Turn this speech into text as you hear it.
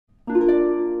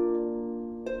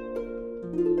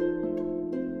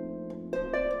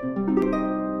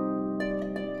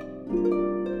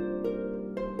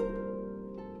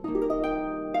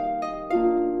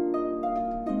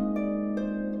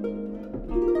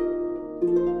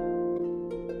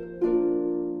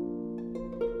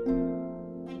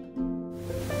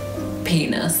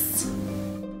penis.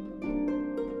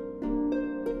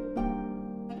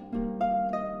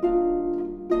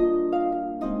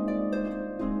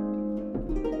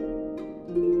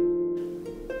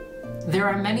 There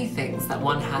are many things that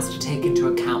one has to take into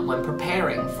account when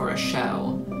preparing for a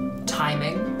show.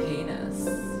 Timing, penis,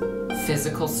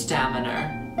 physical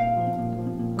stamina,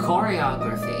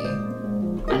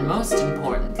 choreography, and most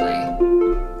importantly,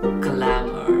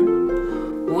 glamour.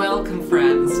 Welcome,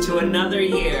 friends, to another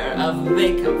year of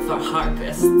Makeup for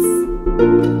Harpists.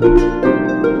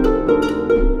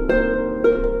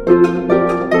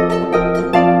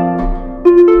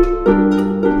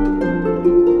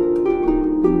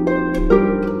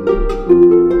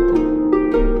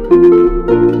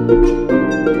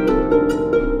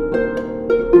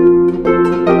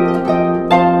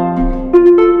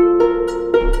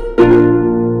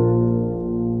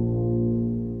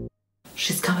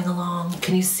 She's coming along.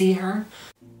 Can you see her?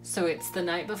 So it's the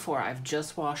night before. I've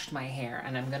just washed my hair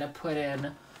and I'm gonna put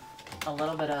in a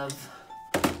little bit of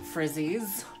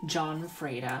Frizzy's John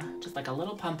Frieda, just like a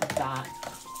little pump of that,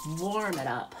 warm it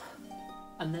up,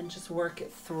 and then just work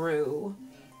it through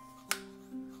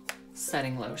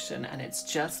setting lotion. And it's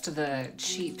just the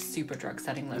cheap Superdrug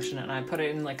setting lotion, and I put it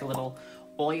in like a little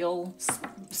oil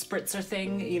spritzer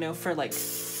thing, you know, for like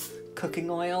cooking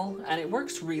oil, and it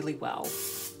works really well.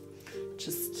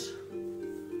 Just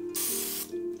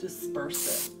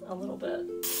disperse it a little bit.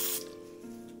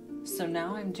 So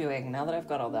now now that I've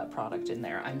got all that product in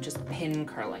there, I'm just pin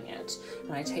curling it.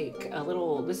 And I take a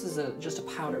little, this is just a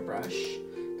powder brush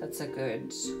that's a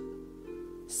good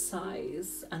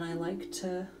size, and I like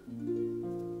to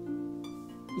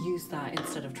use that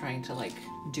instead of trying to like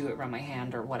do it around my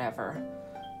hand or whatever,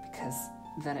 because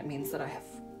then it means that I have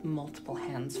multiple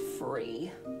hands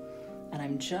free. And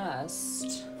I'm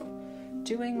just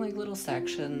doing like little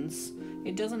sections.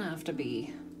 It doesn't have to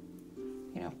be,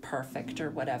 you know, perfect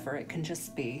or whatever. It can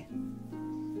just be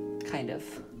kind of,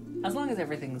 as long as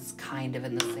everything's kind of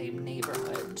in the same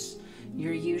neighborhood,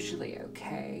 you're usually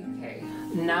okay. Okay,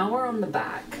 now we're on the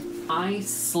back. I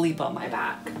sleep on my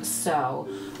back, so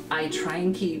I try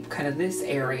and keep kind of this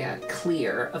area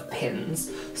clear of pins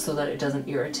so that it doesn't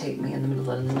irritate me in the middle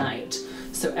of the night.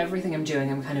 So everything I'm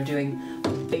doing, I'm kind of doing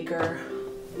bigger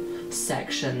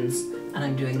sections, and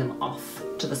I'm doing them off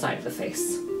to the side of the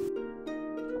face.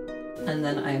 And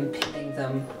then I'm pinning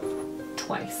them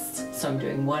twice. So I'm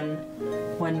doing one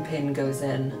pin goes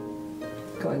in,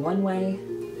 going one way,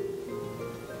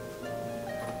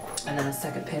 and then a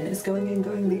second pin is going in,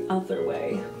 going the other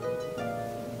way.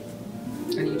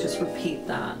 And you just repeat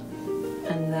that.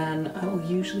 And then I will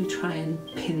usually try and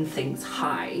pin things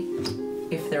high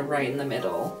if they're right in the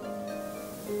middle.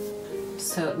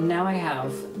 So now I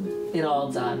have it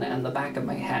all done, and the back of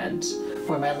my head,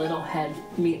 where my little head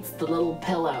meets the little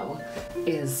pillow,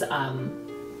 is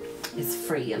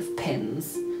free of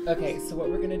pins. Okay, so what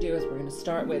we're gonna do is we're gonna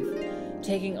start with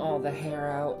taking all the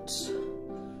hair out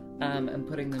and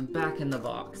putting them back in the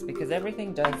box, because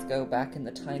everything does go back in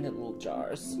the tiny little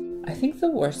jars. I think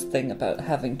the worst thing about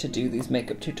having to do these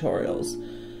makeup tutorials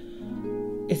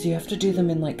is you have to do them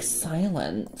in like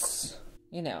silence.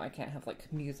 You know, I can't have like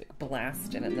music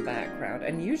blasting in the background,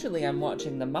 and usually I'm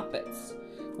watching the Muppets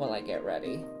while I get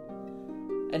ready.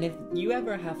 And if you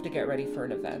ever have to get ready for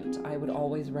an event, I would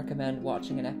always recommend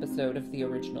watching an episode of the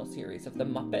original series of the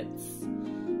Muppets,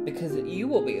 because you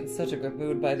will be in such a good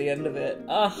mood by the end of it.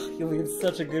 Ah, you'll be in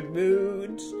such a good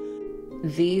mood.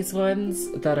 These ones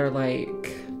that are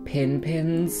like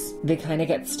pins, they kind of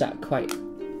get stuck quite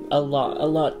a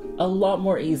lot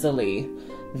more easily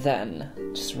than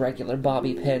just regular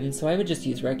bobby pins, so I would just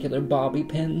use regular bobby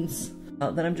pins.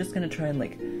 Then I'm just gonna try and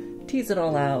like tease it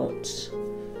all out,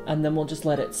 and then we'll just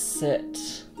let it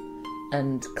sit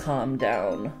and calm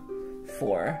down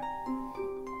for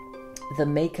the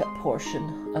makeup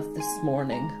portion of this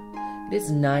morning. It is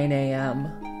 9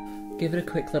 a.m. Give it a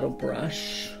quick little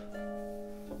brush.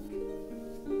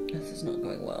 This is not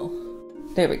going well.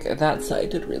 There we go, that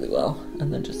side did really well.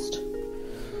 And then just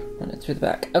run it through the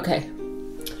back. Okay.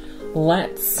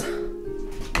 Let's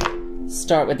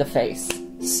start with the face.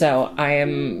 So I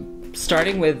am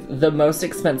starting with the most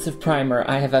expensive primer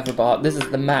I have ever bought. This is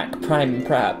the MAC Prime and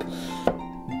Prep.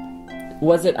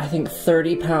 Was it, I think,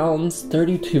 30 pounds,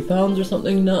 32 pounds or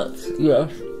something nuts? Yeah.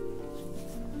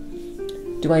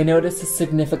 Do I notice a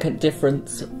significant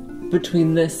difference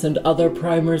between this and other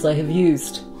primers I have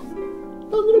used?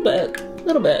 A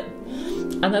little bit.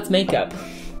 And that's makeup.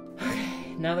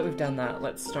 Now that we've done that,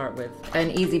 let's start with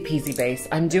an easy peasy base.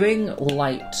 I'm doing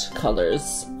light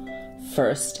colors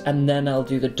first, and then I'll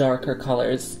do the darker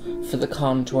colors for the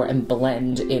contour and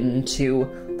blend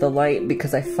into the light,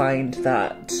 because I find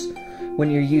that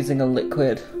when you're using a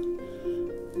liquid,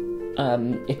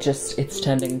 it's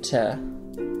tending to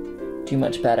do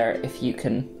much better if you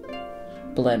can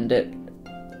blend it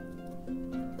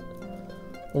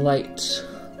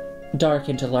dark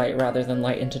into light rather than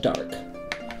light into dark.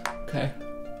 Okay.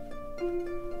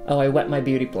 Oh, I wet my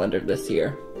beauty blender this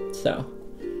year, so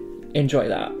enjoy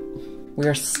that. We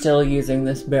are still using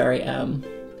this Berry M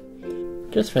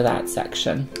just for that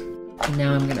section. And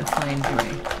now I'm gonna find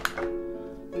my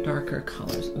darker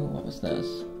colors. Oh, what was this?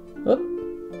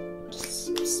 Oop.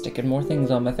 Just sticking more things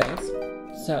on my face.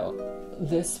 So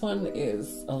this one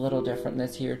is a little different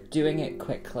this year. Doing it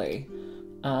quickly,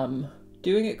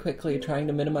 trying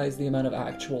to minimize the amount of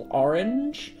actual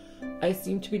orange I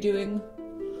seem to be doing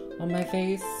on my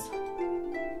face.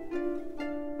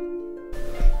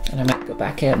 And I might go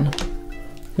back in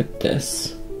with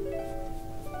this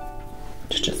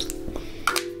to just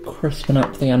crispen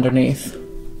up the underneath.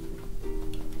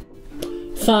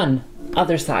 Fun.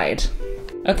 Other side.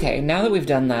 Okay, now that we've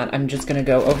done that, I'm just gonna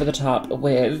go over the top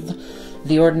with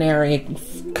the Ordinary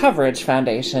Coverage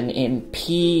Foundation in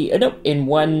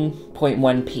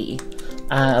 1.1p.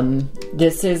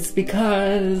 This is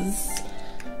because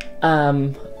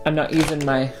I'm not using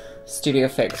my Studio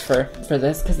Fix for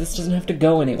this, because this doesn't have to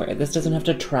go anywhere. This doesn't have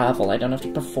to travel. I don't have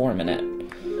to perform in it.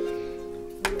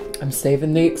 I'm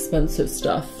saving the expensive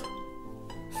stuff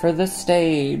for the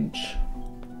stage.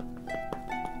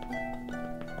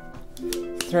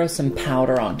 Throw some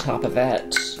powder on top of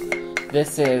it.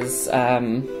 This is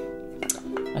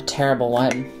a terrible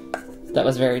one that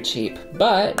was very cheap,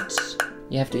 but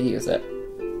you have to use it.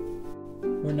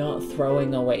 We're not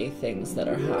throwing away things that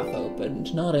are half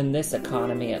opened. Not in this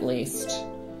economy, at least.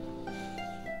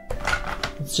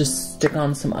 Let's just stick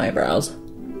on some eyebrows.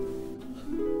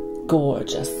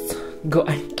 Gorgeous.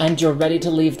 And you're ready to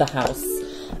leave the house.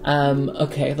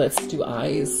 Okay, let's do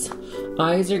eyes.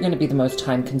 Eyes are going to be the most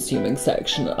time-consuming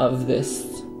section of this.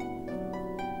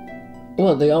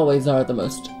 Well, they always are the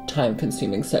most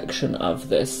time-consuming section of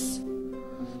this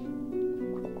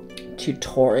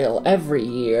tutorial every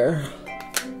year.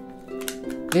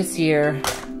 This year,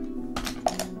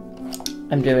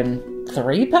 I'm doing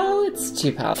 3 palettes?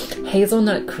 2 palettes.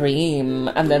 Hazelnut cream,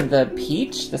 and then the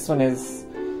peach. This one is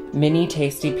mini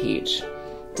tasty peach.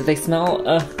 Do they smell?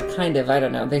 Kind of, I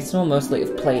don't know. They smell mostly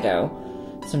of Play-Doh.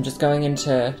 So I'm just going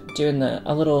into doing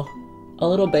a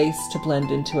little base to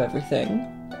blend into everything.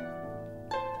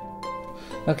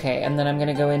 Okay, and then I'm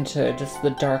gonna go into just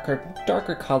the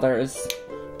darker colors,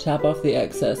 tap off the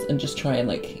excess, and just try and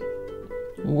like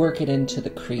work it into the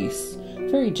crease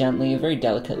very gently, very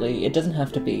delicately. It doesn't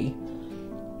have to be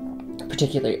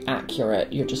particularly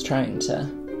accurate. You're just trying to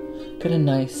get a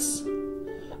nice,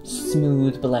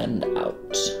 smooth blend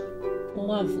out.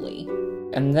 Lovely.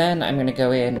 And then I'm gonna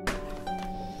go in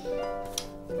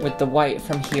with the white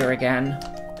from here again.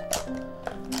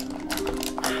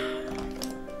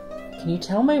 Can you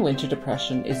tell my winter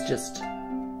depression is just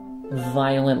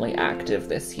violently active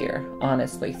this year?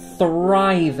 Honestly,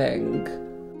 thriving.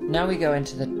 Now we go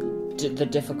into the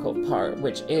difficult part,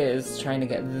 which is trying to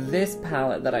get this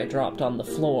palette that I dropped on the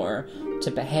floor to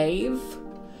behave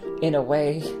in a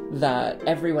way that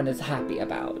everyone is happy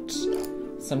about.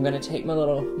 So I'm gonna take my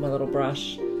little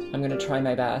brush, I'm gonna try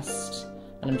my best,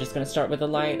 and I'm just gonna start with the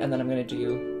light, and then I'm gonna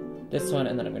do this one,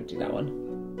 and then I'm gonna do that one.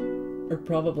 Or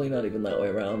probably not even that way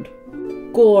around.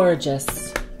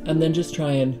 Gorgeous! And then just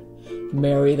try and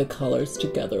marry the colors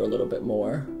together a little bit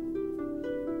more.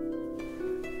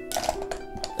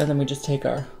 And then we just take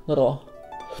our little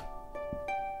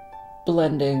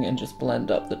blending and just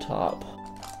blend up the top.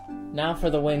 Now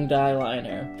for the winged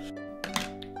eyeliner.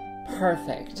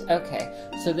 Perfect. Okay,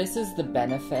 so this is the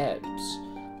Benefit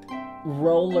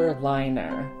roller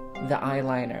liner, the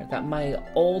eyeliner that my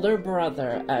older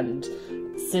brother and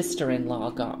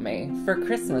sister-in-law got me for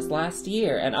Christmas last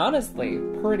year, and honestly,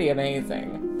 pretty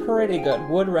amazing. Pretty good.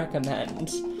 Would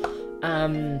recommend.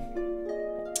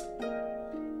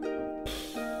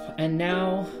 And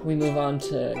now we move on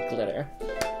to glitter.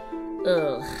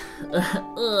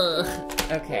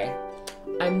 Okay.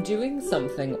 I'm doing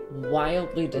something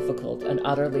wildly difficult and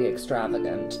utterly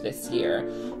extravagant this year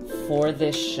for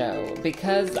this show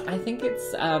because I think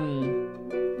it's,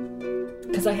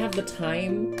 because I have the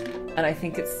time and I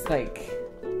think it's like,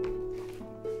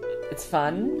 it's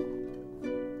fun?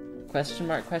 Question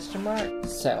mark, question mark?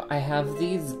 So I have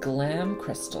these glam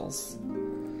crystals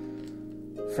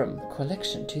from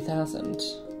Collection 2000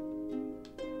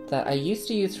 that I used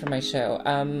to use for my show.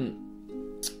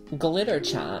 Glitter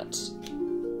chat.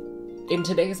 In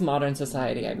today's modern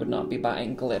society, I would not be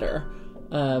buying glitter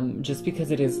just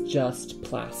because it is just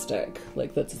plastic.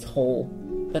 Like that's its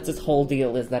whole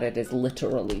deal, is that it is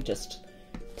literally just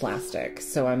plastic.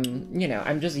 So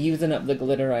I'm just using up the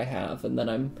glitter I have, and then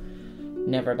I'm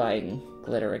never buying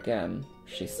glitter again,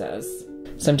 she says.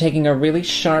 So I'm taking a really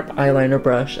sharp eyeliner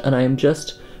brush, and I am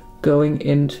just going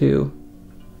into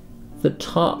the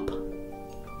top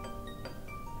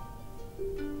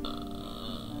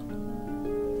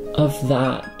of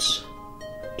that,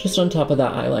 just on top of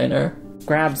that eyeliner.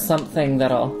 Grab something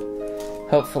that'll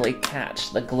hopefully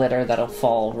catch the glitter that'll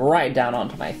fall right down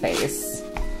onto my face.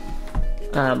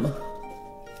 And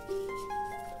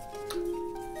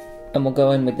we'll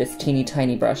go in with this teeny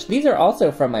tiny brush. These are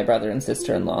also from my brother and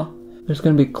sister-in-law. There's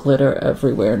gonna be glitter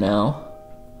everywhere now.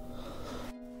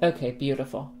 Okay,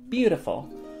 beautiful, beautiful.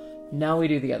 Now we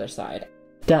do the other side.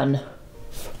 Done.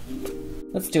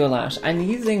 Let's do a lash. I'm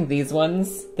using these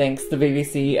ones, thanks to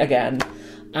BBC again.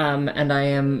 And I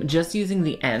am just using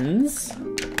the ends,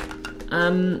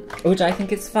 which I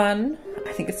think is fun.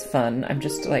 I think it's fun. I'm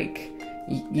just like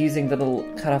using the little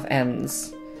cut off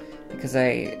ends because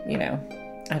I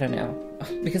don't know,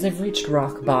 because I've reached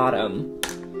rock bottom.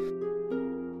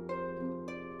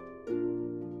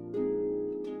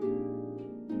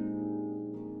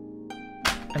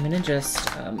 I'm gonna just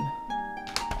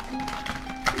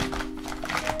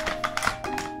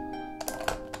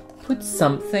put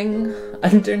something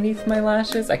underneath my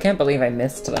lashes. I can't believe I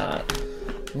missed that.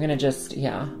 I'm gonna just,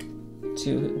 yeah,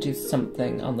 do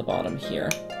something on the bottom here.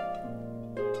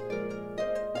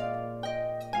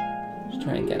 Just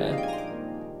try and get a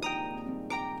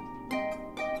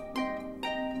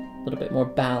little bit more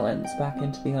balance back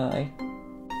into the eye.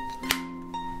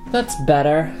 That's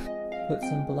better. Put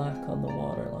some black on the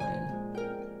waterline.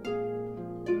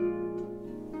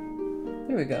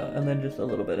 There we go, and then just a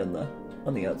little bit on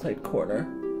the outside corner.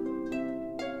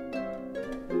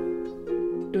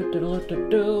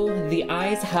 The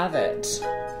eyes have it.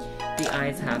 The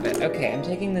eyes have it. Okay, I'm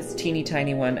taking this teeny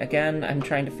tiny one. Again, I'm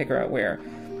trying to figure out where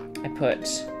I put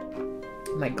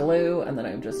my glue, and then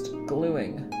I'm just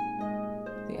gluing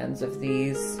the ends of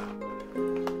these.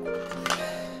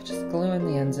 Just gluing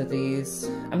the ends of these.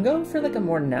 I'm going for like a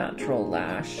more natural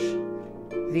lash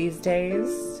these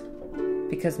days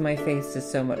because my face is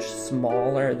so much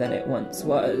smaller than it once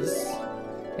was.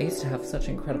 I used to have such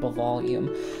incredible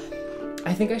volume.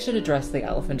 I think I should address the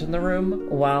elephant in the room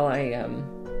while I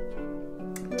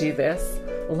do this.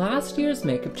 Last year's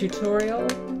makeup tutorial,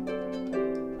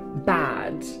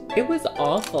 bad. It was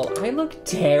awful. I look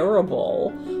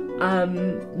terrible.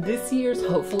 This year's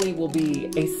hopefully will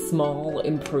be a small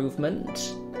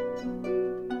improvement.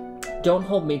 Don't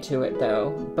hold me to it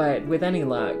though, but with any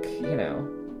luck, you know,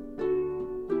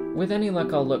 with any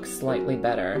luck I'll look slightly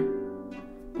better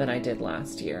than I did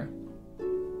last year.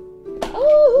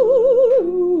 Oh.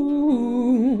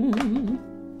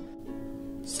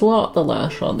 Slot the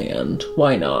lash on the end.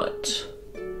 Why not?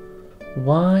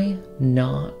 Why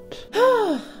not?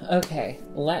 Okay,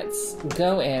 let's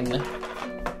go in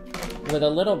with a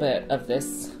little bit of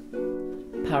this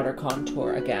powder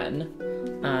contour again.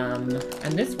 And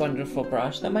this wonderful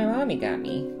brush that my mommy got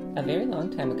me a very long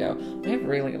time ago. I've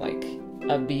really like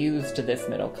abused this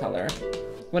middle color.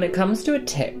 When it comes to a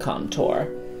tit contour,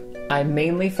 I'm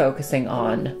mainly focusing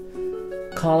on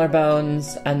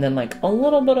collarbones and then like a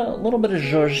little bit of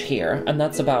zhuzh here, and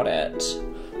that's about it.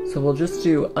 So we'll just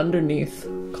do underneath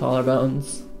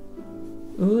collarbones.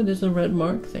 Ooh, there's a red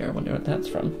mark there. I wonder what that's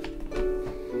from.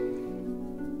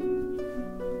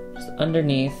 Just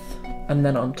underneath and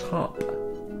then on top.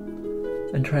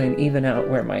 And try and even out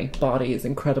where my body is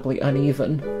incredibly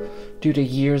uneven due to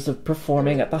years of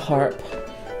performing at the harp.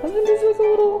 And then just a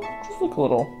little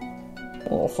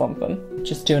something.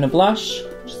 Just doing a blush,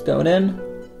 just going in.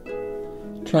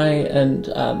 Try and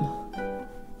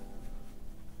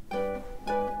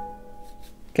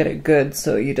get it good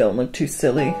so you don't look too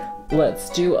silly. Let's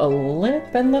do a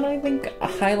lip and then I think a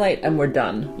highlight and we're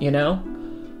done, you know?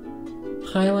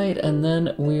 Highlight and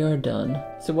then we are done.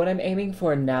 So what I'm aiming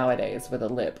for nowadays with a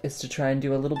lip is to try and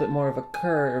do a little bit more of a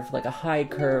curve, like a high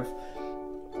curve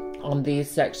on these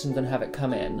sections and have it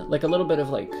come in. Like a little bit of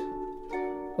like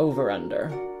over under.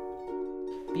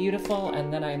 Beautiful,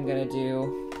 and then I'm gonna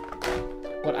do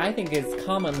what I think is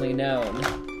commonly known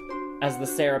as the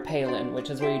Sarah Palin, which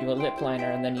is where you do a lip liner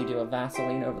and then you do a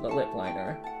Vaseline over the lip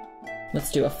liner.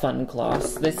 Let's do a fun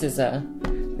gloss. This is a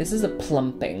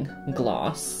plumping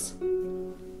gloss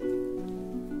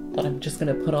that I'm just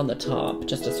gonna put on the top,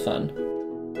 just as fun.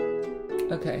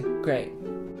 Okay, great.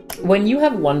 When you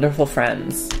have wonderful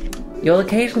friends You'll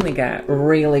occasionally get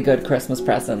really good Christmas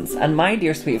presents, and my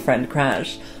dear sweet friend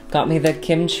Crash got me the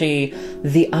Kimchi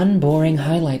The Unboring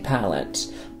Highlight Palette.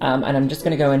 And I'm just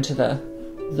gonna go into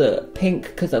the pink,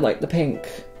 because I like the pink,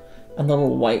 and the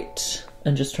little white,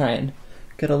 and just try and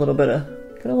get a little bit of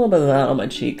that on my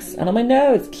cheeks, and on my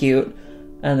nose, cute,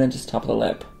 and then just top of the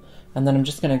lip. And then I'm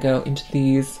just gonna go into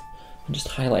these and just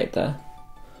highlight the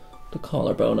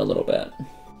collarbone a little bit.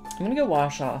 I'm gonna go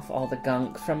wash off all the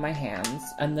gunk from my hands,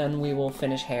 and then we will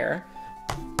finish hair,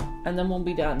 and then we'll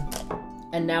be done.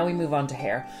 And now we move on to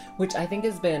hair, which I think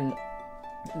has been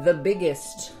the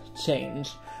biggest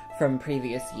change from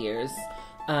previous years,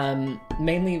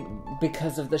 mainly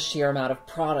because of the sheer amount of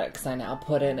products I now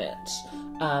put in it.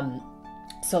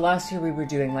 So last year we were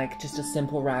doing like just a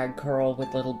simple rag curl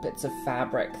with little bits of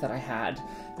fabric that I had,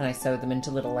 and I sewed them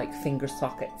into little like finger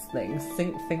socket things.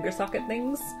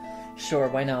 Sure,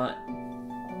 why not?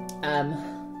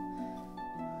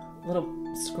 Little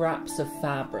scraps of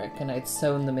fabric, and I'd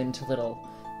sewn them into little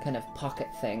kind of pocket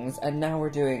things, and now we're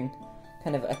doing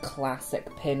kind of a classic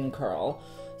pin curl.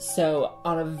 So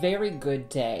on a very good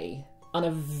day, I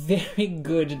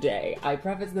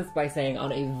preface this by saying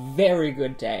on a very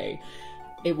good day,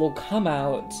 it will come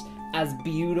out as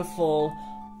beautiful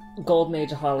Golden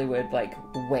Age of Hollywood, like,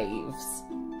 waves.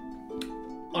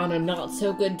 On a not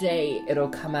so good day, it'll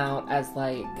come out as,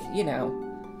 like, you know,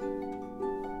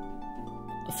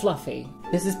 fluffy.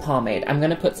 This is pomade. I'm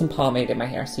gonna put some pomade in my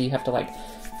hair, so you have to, like,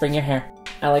 bring your hair.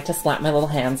 I like to slap my little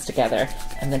hands together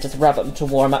and then just rub them to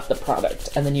warm up the product,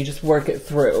 and then you just work it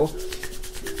through.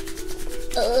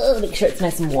 Make sure it's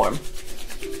nice and warm.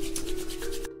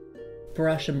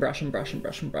 Brush and brush and brush and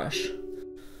brush and brush.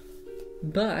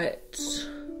 But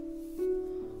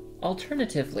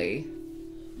alternatively,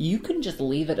 you can just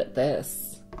leave it at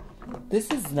this. This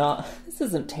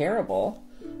isn't terrible.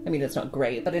 I mean, it's not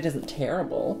great, but it isn't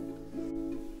terrible.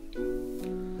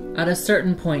 At a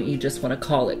certain point, you just want to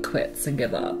call it quits and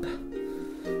give up.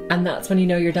 And that's when you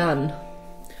know you're done.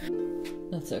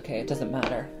 That's okay, it doesn't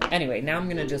matter. Anyway, now I'm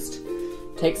gonna just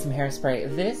take some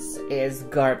hairspray. This is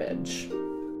garbage.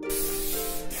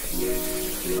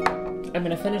 I'm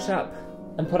gonna finish up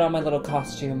and put on my little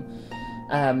costume.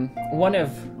 One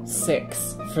of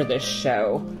 6 for this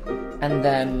show. And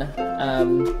then, I'll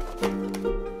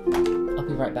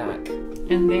be right back.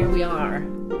 And there we are.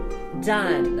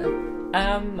 Done.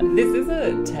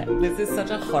 This is such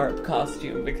a harp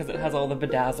costume because it has all the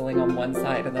bedazzling on one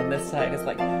side, and then this side is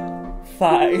like,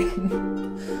 fine.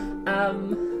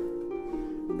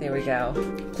 There we go.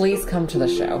 Please come to the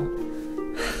show.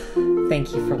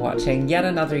 Thank you for watching yet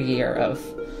another year of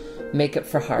makeup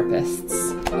for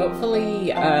Harpists.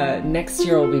 Hopefully, next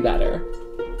year will be better.